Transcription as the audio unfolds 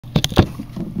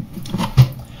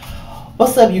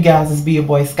What's up, you guys? It's your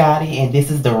boy Scotty, and this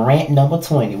is the rant number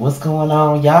 20. What's going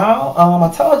on, y'all?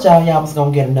 I told y'all was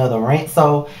gonna get another rant,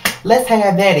 so let's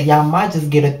have that. And y'all might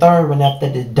just get a third one after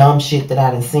the dumb shit that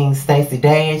I done seen Stacey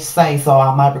Dash say, so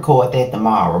I might record that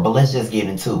tomorrow. But let's just get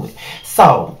into it.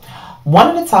 So,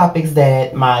 one of the topics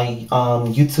that my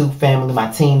YouTube family, my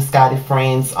Team Scotty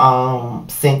friends,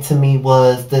 sent to me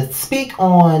was to speak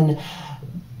on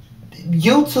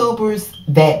YouTubers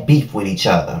that beef with each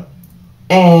other.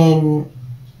 And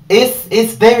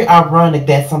it's very ironic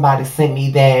that somebody sent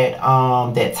me that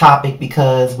topic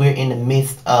because we're in the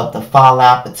midst of the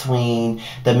fallout between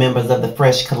the members of the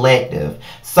Fresh Collective.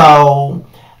 So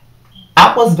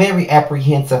I was very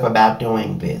apprehensive about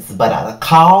doing this, but I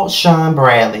called Sean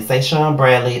Bradley,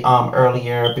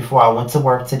 earlier before I went to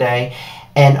work today,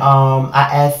 and I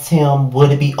asked him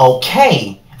would it be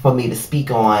okay for me to speak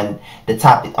on the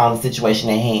topic, on the situation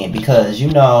at hand, because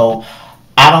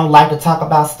I don't like to talk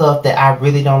about stuff that I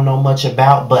really don't know much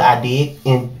about, but I did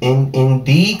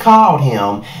indeed called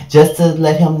him just to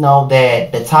let him know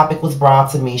that the topic was brought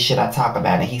to me. Should I talk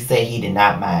about it? He said he did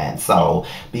not mind. So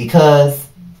because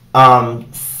Sean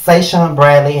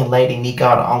Bradley and Lady Nika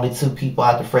are the only two people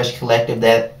out the Fresh Collective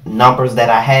that numbers that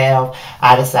I have,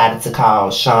 I decided to call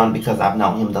Sean because I've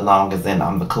known him the longest and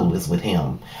I'm the coolest with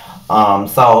him.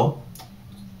 So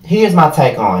here's my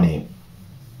take on it.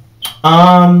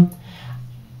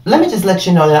 Let me just let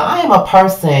you know that I am a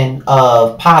person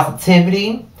of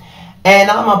positivity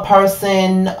and I'm a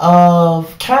person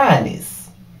of kindness,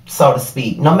 so to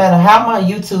speak. No matter how my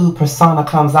YouTube persona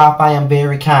comes off, I am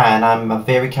very kind. I'm a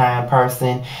very kind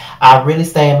person. I really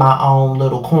stay in my own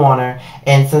little corner.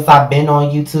 And since I've been on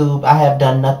YouTube, I have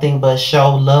done nothing but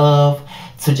show love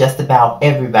to just about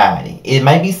everybody. It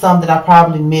may be something that I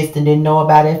probably missed and didn't know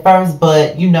about at first,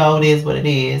 but it is what it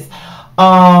is.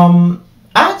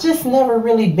 I just never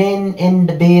really been in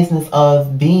the business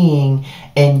of being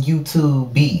in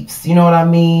YouTube beefs. You know what I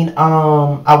mean?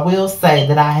 I will say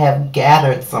that I have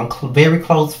gathered some very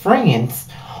close friends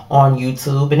on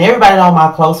YouTube. And everybody know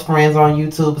my close friends on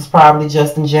YouTube is probably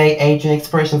Justin J, Adrian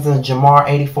Expressions, and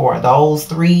Jamar84. Those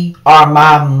three are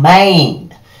my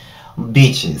main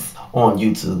bitches on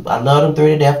YouTube. I love them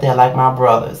three to death. They're like my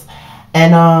brothers.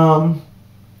 And,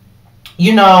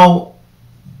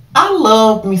 I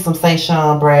love me some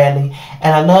Sean Bradley,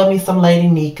 and I love me some Lady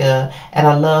Nika, and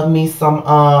I love me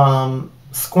some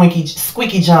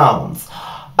Squeaky Jones.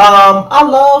 I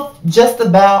love just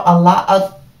about a lot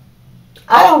of.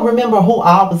 I don't remember who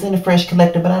all was in the Fresh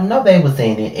Collective, but I know they was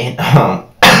in it, and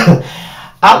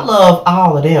I love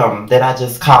all of them that I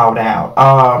just called out.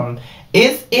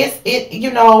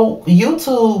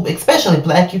 YouTube, especially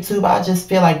Black YouTube. I just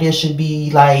feel like there should be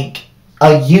like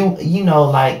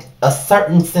like a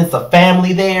certain sense of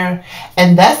family there,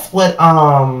 and that's what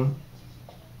I've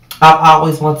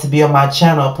always wanted to build my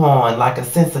channel upon, like a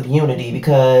sense of unity,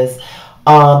 because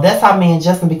that's how me and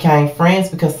Justin became friends,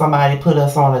 because somebody put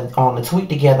us on a tweet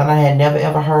together, and I had never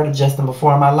ever heard of Justin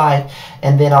before in my life,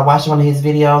 and then I watched one of his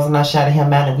videos and I shouted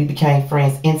him out and we became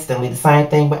friends instantly. The same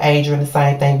thing with Adrian, the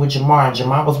same thing with Jamar, and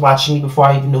Jamar was watching me before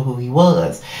I even knew who he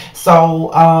was.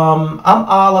 So I'm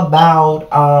all about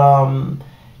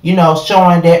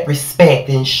showing that respect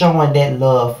and showing that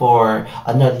love for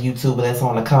another YouTuber that's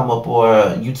on the come up, or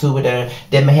a YouTuber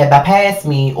that may have bypassed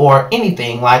me or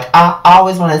anything. Like, I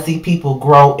always want to see people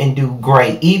grow and do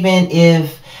great. Even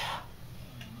if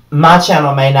my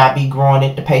channel may not be growing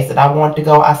at the pace that I want it to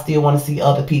go, I still want to see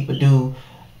other people do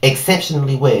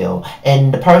exceptionally well.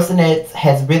 And the person that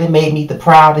has really made me the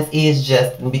proudest is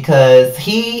Justin, because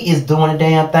he is doing a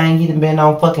damn thing. He done been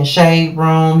on fucking Shade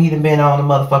Room. He done been on the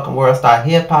motherfucking World Star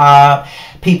Hip Hop.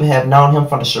 People have known him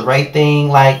from the charade thing.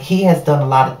 Like, he has done a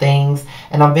lot of things,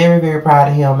 and I'm very, very proud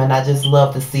of him, and I just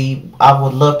love to see, I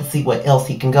would love to see what else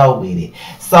he can go with it.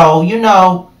 So,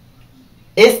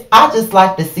 I just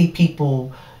like to see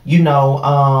people,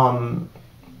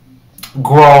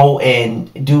 grow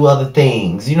and do other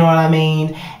things, you know what I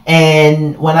mean?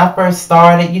 And when I first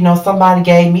started, somebody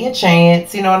gave me a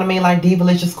chance, you know what I mean? Like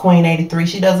Divalicious Queen 83,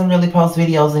 she doesn't really post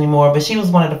videos anymore, but she was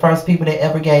one of the first people that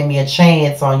ever gave me a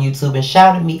chance on YouTube and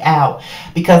shouted me out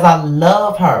because I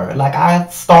love her. Like, I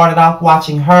started off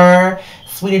watching her,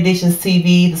 Sweet Addictions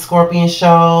TV, The Scorpion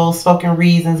Show, Spoken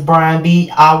Reasons, Brian B.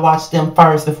 I watched them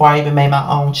first before I even made my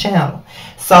own channel.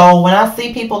 So when I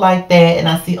see people like that and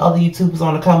I see other YouTubers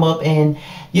on the come up, and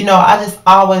I just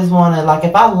always want to, like,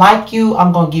 if I like you,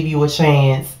 I'm going to give you a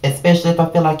chance, especially if I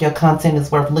feel like your content is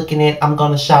worth looking at. I'm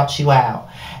going to shout you out.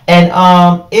 And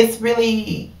it's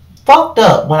really fucked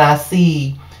up when I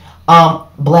see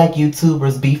black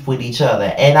YouTubers beef with each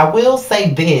other. And I will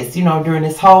say this, during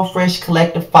this whole Fresh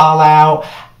Collective fallout,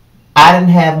 I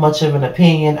didn't have much of an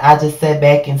opinion. I just sat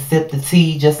back and sipped the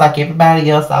tea, just like everybody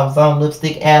else. I was on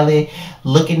Lipstick Alley,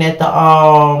 looking at the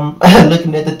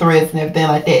looking at the threads and everything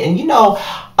like that. And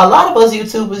a lot of us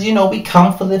YouTubers, we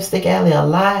come for Lipstick Alley a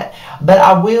lot. But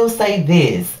I will say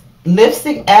this: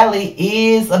 Lipstick Alley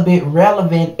is a bit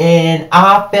relevant, and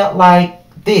I felt like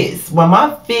this. When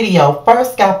my video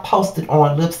first got posted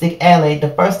on Lipstick Alley,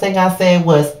 the first thing I said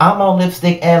was, I'm on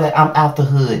Lipstick Alley, I'm out the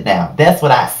hood now. That's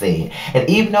what I said. And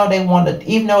even though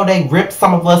they ripped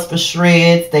some of us for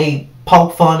shreds, they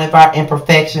poke fun of our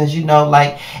imperfections,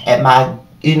 like at my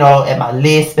at my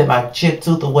lisp, at my chip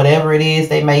tooth, or whatever it is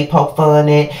they may poke fun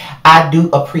at. I do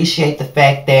appreciate the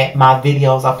fact that my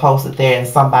videos are posted there and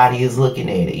somebody is looking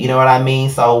at it. You know what I mean?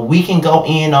 So we can go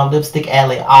in on Lipstick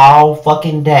Alley all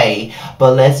fucking day,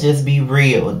 but let's just be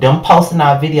real. Them posting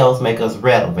our videos make us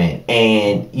relevant,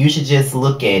 and you should just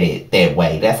look at it that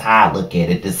way. That's how I look at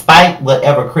it. Despite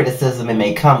whatever criticism it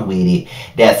may come with it,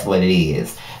 that's what it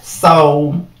is.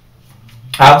 So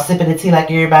I was sipping the tea like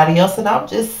everybody else, and I'm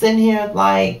just sitting here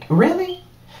like, really?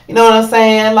 You know what I'm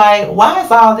saying? Like, why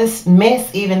is all this mess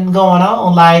even going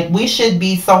on? Like, we should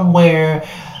be somewhere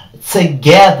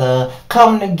together,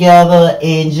 coming together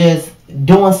and just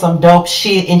doing some dope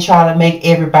shit and try to make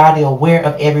everybody aware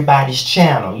of everybody's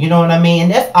channel. You know what I mean?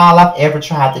 And that's all I've ever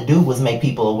tried to do, was make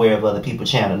people aware of other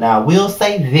people's channel. Now, I will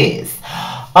say this.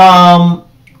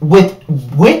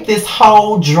 With this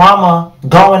whole drama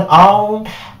going on,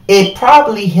 it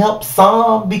probably helped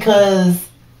some, because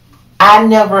I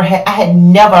had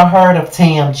never heard of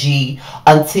TMG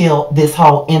until this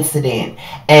whole incident.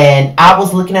 And I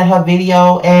was looking at her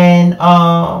video, and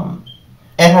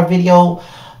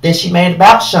that she made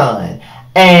about Sean.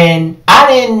 And I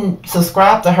didn't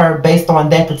subscribe to her based on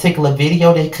that particular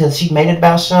video, because she made it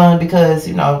about Sean, because,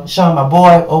 Sean my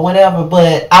boy or whatever,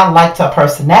 but I liked her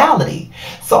personality.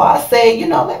 So I said,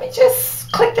 let me just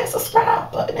click that subscribe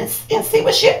button and see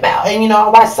what she about. And I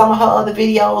watched some of her other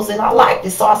videos and I liked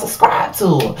it, so I subscribed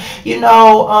to her.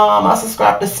 I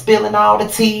subscribed to Spilling All the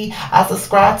Tea. I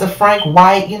subscribed to Frank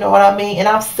White, you know what I mean? And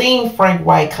I've seen Frank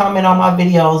White comment on my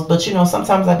videos, but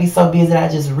sometimes I be so busy that I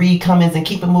just read comments and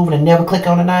keep it moving and never click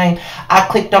on the name. I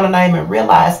clicked on the name and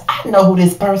realized I know who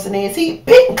this person is. He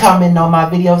been commenting on my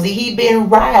videos. He been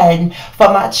riding for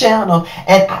my channel,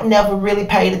 and I never really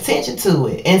paid attention to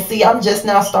it. And see, I'm just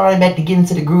now starting back to get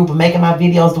into the groove of making my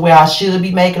videos the way I should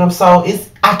be making them. So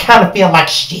I kind of feel like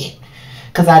shit,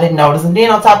 because I didn't notice. And then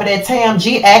on top of that,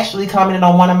 TMG actually commented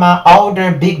on one of my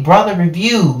older Big Brother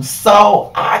reviews.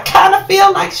 So I kind of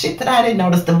feel like shit that I didn't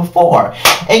notice them before.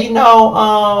 And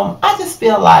I just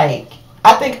feel like,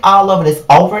 I think all of it is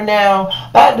over now.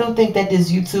 But I do think that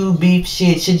this YouTube beef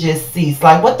shit should just cease.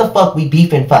 Like, what the fuck we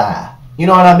beefing for? You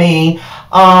know what I mean?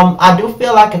 I do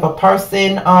feel like if a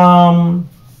person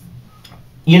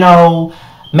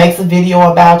makes a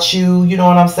video about you, you know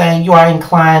what I'm saying, you are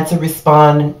inclined to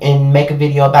respond and make a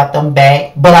video about them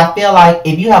back. But I feel like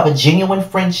if you have a genuine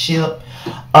friendship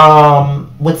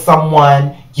with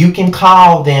someone, you can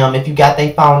call them if you got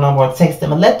their phone number, or text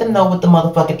them and let them know what the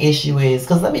motherfucking issue is.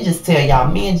 Because let me just tell y'all,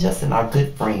 me and Justin are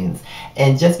good friends.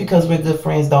 And just because we're good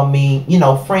friends don't mean,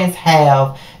 friends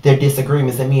have their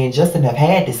disagreements. And me and Justin have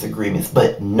had disagreements,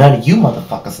 but none of you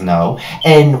motherfuckers know.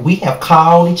 And we have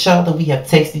called each other, we have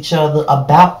texted each other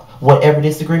about whatever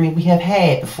disagreement we have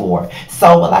had before.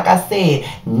 So, like I said,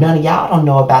 none of y'all don't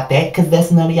know about that, because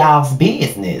that's none of y'all's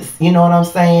business. You know what I'm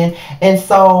saying? And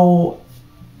so,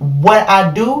 what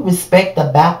I do respect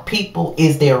about people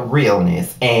is their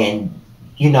realness and,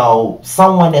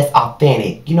 someone that's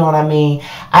authentic. You know what I mean?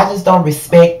 I just don't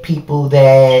respect people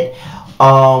that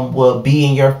will be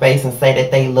in your face and say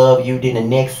that they love you, then the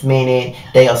next minute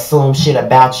they assume shit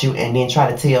about you and then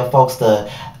try to tell folks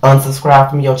to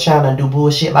unsubscribe from your channel and do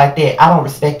bullshit like that. I don't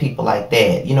respect people like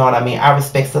that. You know what I mean? I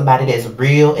respect somebody that's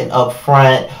real and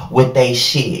upfront with they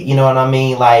shit. You know what I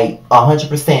mean? Like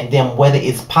 100% them, whether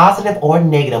it's positive or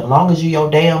negative. As long as you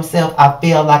your damn self, I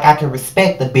feel like I can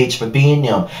respect the bitch for being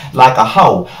them. Like a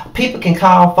hoe. People can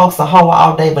call folks a hoe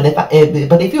all day, but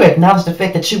if you acknowledge the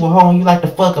fact that you a hoe and you like to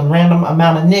fuck a random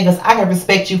amount of niggas, I can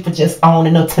respect you for just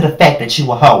owning up to the fact that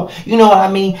you a hoe. You know what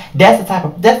I mean? That's the type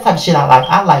of shit I like.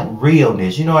 I like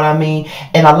realness. You know what I mean?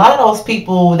 And a lot of those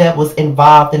people that was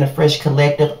involved in the Fresh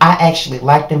Collective, I actually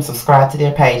like them, subscribe to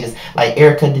their pages, like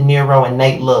Erica De Niro and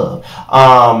Nate Love.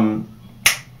 I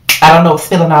don't know if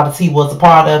Spilling All the Tea was a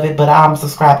part of it, but I'm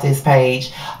subscribed to his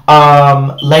page.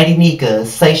 Lady Nika,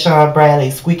 Sayshawn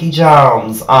Bradley, Squeaky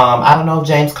Jones. I don't know if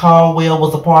James Caldwell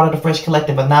was a part of the Fresh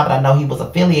Collective or not, but I know he was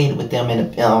affiliated with them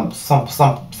in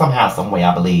somehow, some way,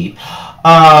 I believe.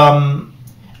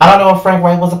 I don't know if Frank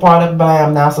White was a part of it, but I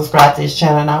am now subscribed to his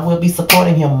channel and I will be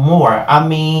supporting him more. I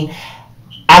mean,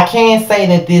 I can't say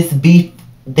that this beef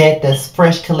that the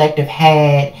Fresh Collective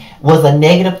had was a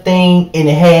negative thing, and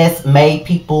it has made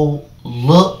people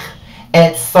look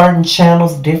at certain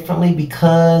channels differently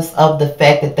because of the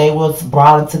fact that they was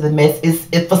brought into the mess.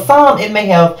 For some, it may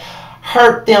have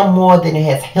hurt them more than it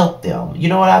has helped them. You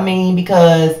know what I mean?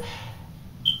 Because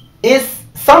it's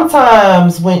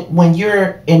sometimes when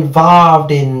you're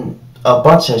involved in a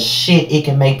bunch of shit, it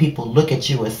can make people look at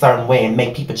you a certain way and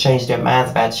make people change their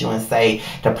minds about you and say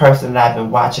the person that I've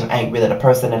been watching ain't really the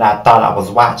person that I thought I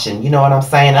was watching. You know what I'm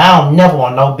saying? I don't never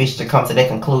want no bitch to come to that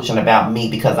conclusion about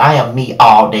me because I am me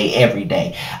all day, every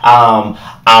day.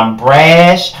 I'm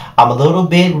brash. I'm a little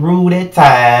bit rude at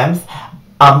times.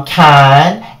 I'm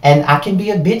kind, and I can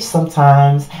be a bitch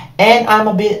sometimes, and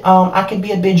I can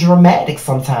be a bit dramatic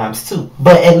sometimes too.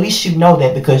 But at least you know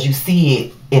that because you see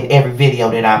it in every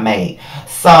video that I made.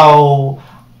 So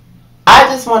I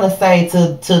just want to say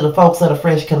to the folks of the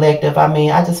Fresh Collective, I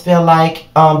mean, I just feel like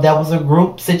that was a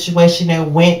group situation that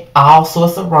went all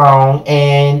sorts of wrong,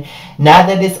 and now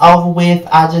that it's over with,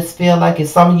 I just feel like if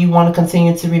some of you want to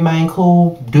continue to remain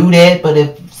cool, do that. But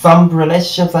if some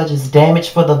relationships are just damaged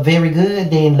for the very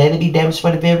good, then let it be damaged for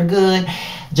the very good.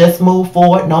 Just move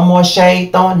forward. No more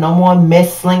shade throwing, no more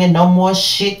mess slinging, no more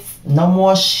shit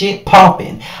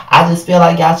pumping. I just feel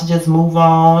like y'all should just move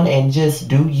on and just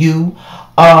do you.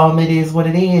 It is what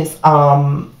it is.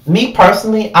 Me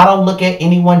personally, I don't look at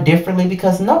anyone differently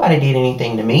because nobody did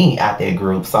anything to me out that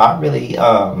group. So I really,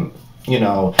 I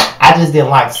just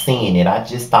didn't like seeing it. I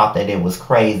just thought that it was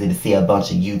crazy to see a bunch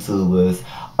of YouTubers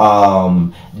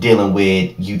dealing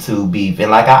with YouTube beef.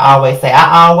 And like I always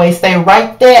stay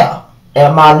right there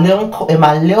in my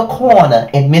little corner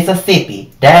in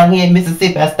Mississippi. Down here in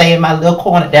Mississippi, I stay in my little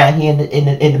corner down here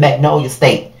in the Magnolia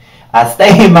State. I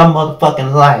stay in my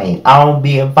motherfucking lane. I don't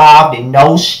be involved in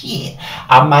no shit.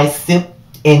 I might sip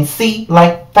and see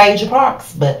like Phaedra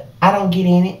Parks, but I don't get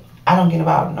in it. I don't get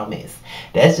involved in no mess.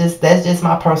 That's just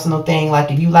my personal thing.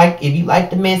 Like if you like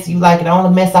the mess, you like it. The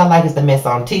only mess I like is the mess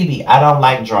on TV. I don't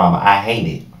like drama. I hate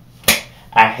it.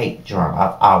 I hate drama.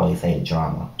 I've always hated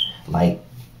drama. Like,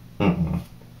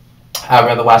 I'd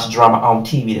rather watch drama on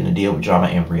TV than to deal with drama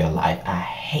in real life. I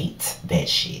hate that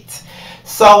shit.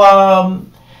 So,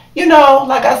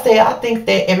 like I said, I think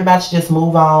that everybody should just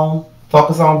move on,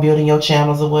 focus on building your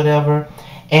channels or whatever,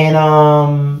 and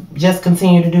just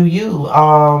continue to do you.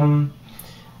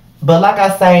 But like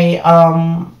I say,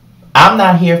 I'm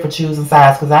not here for choosing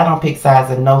sides because I don't pick sides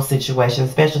in no situation,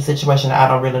 especially a situation that I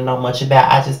don't really know much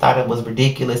about. I just thought it was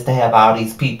ridiculous to have all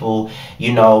these people,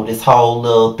 this whole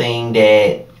little thing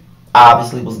that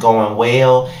obviously was going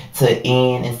well to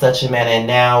end in such a manner, and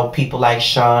now people like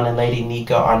Sean and Lady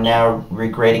Nika are now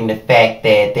regretting the fact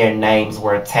that their names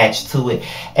were attached to it.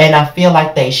 And I feel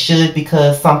like they should,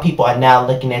 because some people are now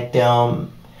looking at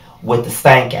them with the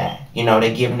stank eye.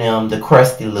 They're giving them the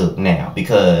crusty look now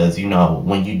because,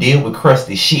 when you deal with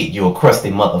crusty shit, you're a crusty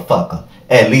motherfucker,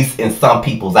 at least in some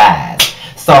people's eyes.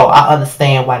 So I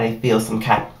understand why they feel some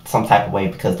type of way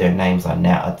because their names are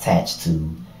now attached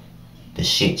to the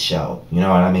shit show. You know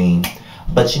what I mean?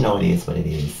 But it is what it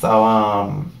is.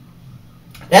 So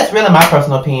that's really my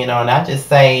personal opinion on it. I just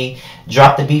say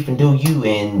drop the beef and do you,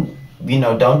 and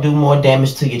don't do more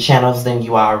damage to your channels than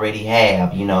you already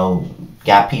have.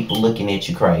 Got people looking at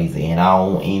you crazy, and I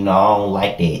don't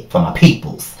like that for my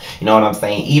peoples. You know what I'm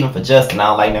saying? Even for Justin, I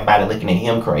don't like nobody looking at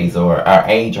him crazy, or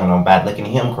Adrian, nobody looking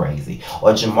at him crazy,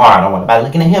 or Jamar, I don't want nobody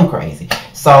looking at him crazy.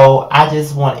 So I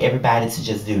just want everybody to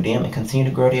just do them and continue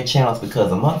to grow their channels,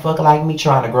 because a motherfucker like me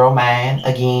trying to grow mine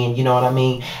again, you know what I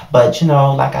mean? But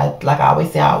like I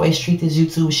always say, I always treat this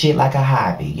YouTube shit like a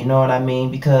hobby, you know what I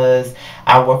mean? Because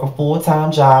I work a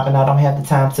full-time job and I don't have the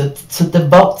time to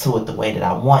devote to it the way that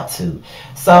I want to.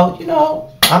 So,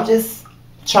 I'm just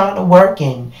trying to work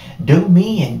and do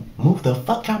me and move the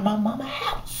fuck out of my mama's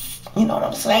house. You know what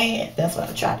I'm saying? That's what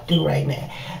I'm trying to do right now.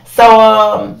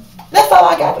 So, that's all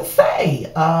I got to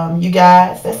say. You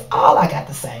guys, that's all I got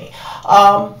to say.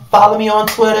 Follow me on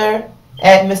Twitter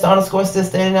at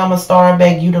Mr_Sister, and I'm going to start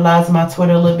back utilizing my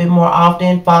Twitter a little bit more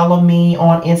often. Follow me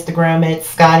on Instagram at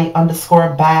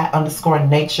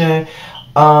Scotty_by_nature.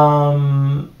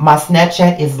 My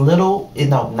Snapchat is Lil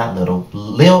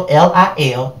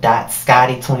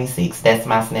Lil.Scotty26. That's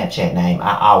my Snapchat name.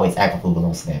 I always act a fool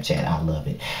on Snapchat. I love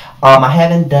it. I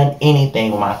haven't done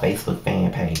anything with my Facebook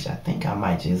fan page. I think I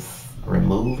might just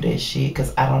remove that shit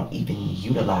because I don't even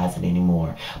utilize it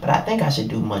anymore. But I think I should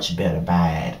do much better by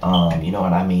it. You know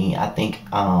what I mean? I think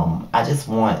I just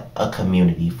want a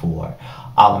community for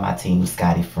all of my Team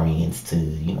Scotty friends to,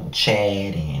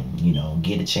 chat and,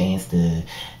 get a chance to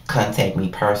contact me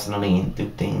personally and do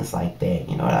things like that.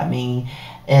 You know what I mean?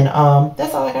 And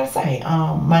that's all I gotta say.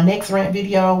 My next rant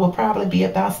video will probably be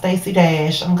about Stacey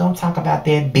Dash. I'm gonna talk about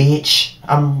that bitch.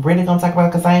 I'm really gonna talk about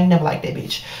it because I ain't never liked that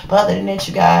bitch. But other than that,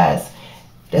 you guys,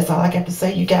 that's all I got to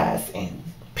say, you guys. And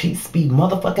peace be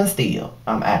motherfucking still.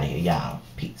 I'm out of here, y'all.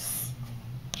 Peace.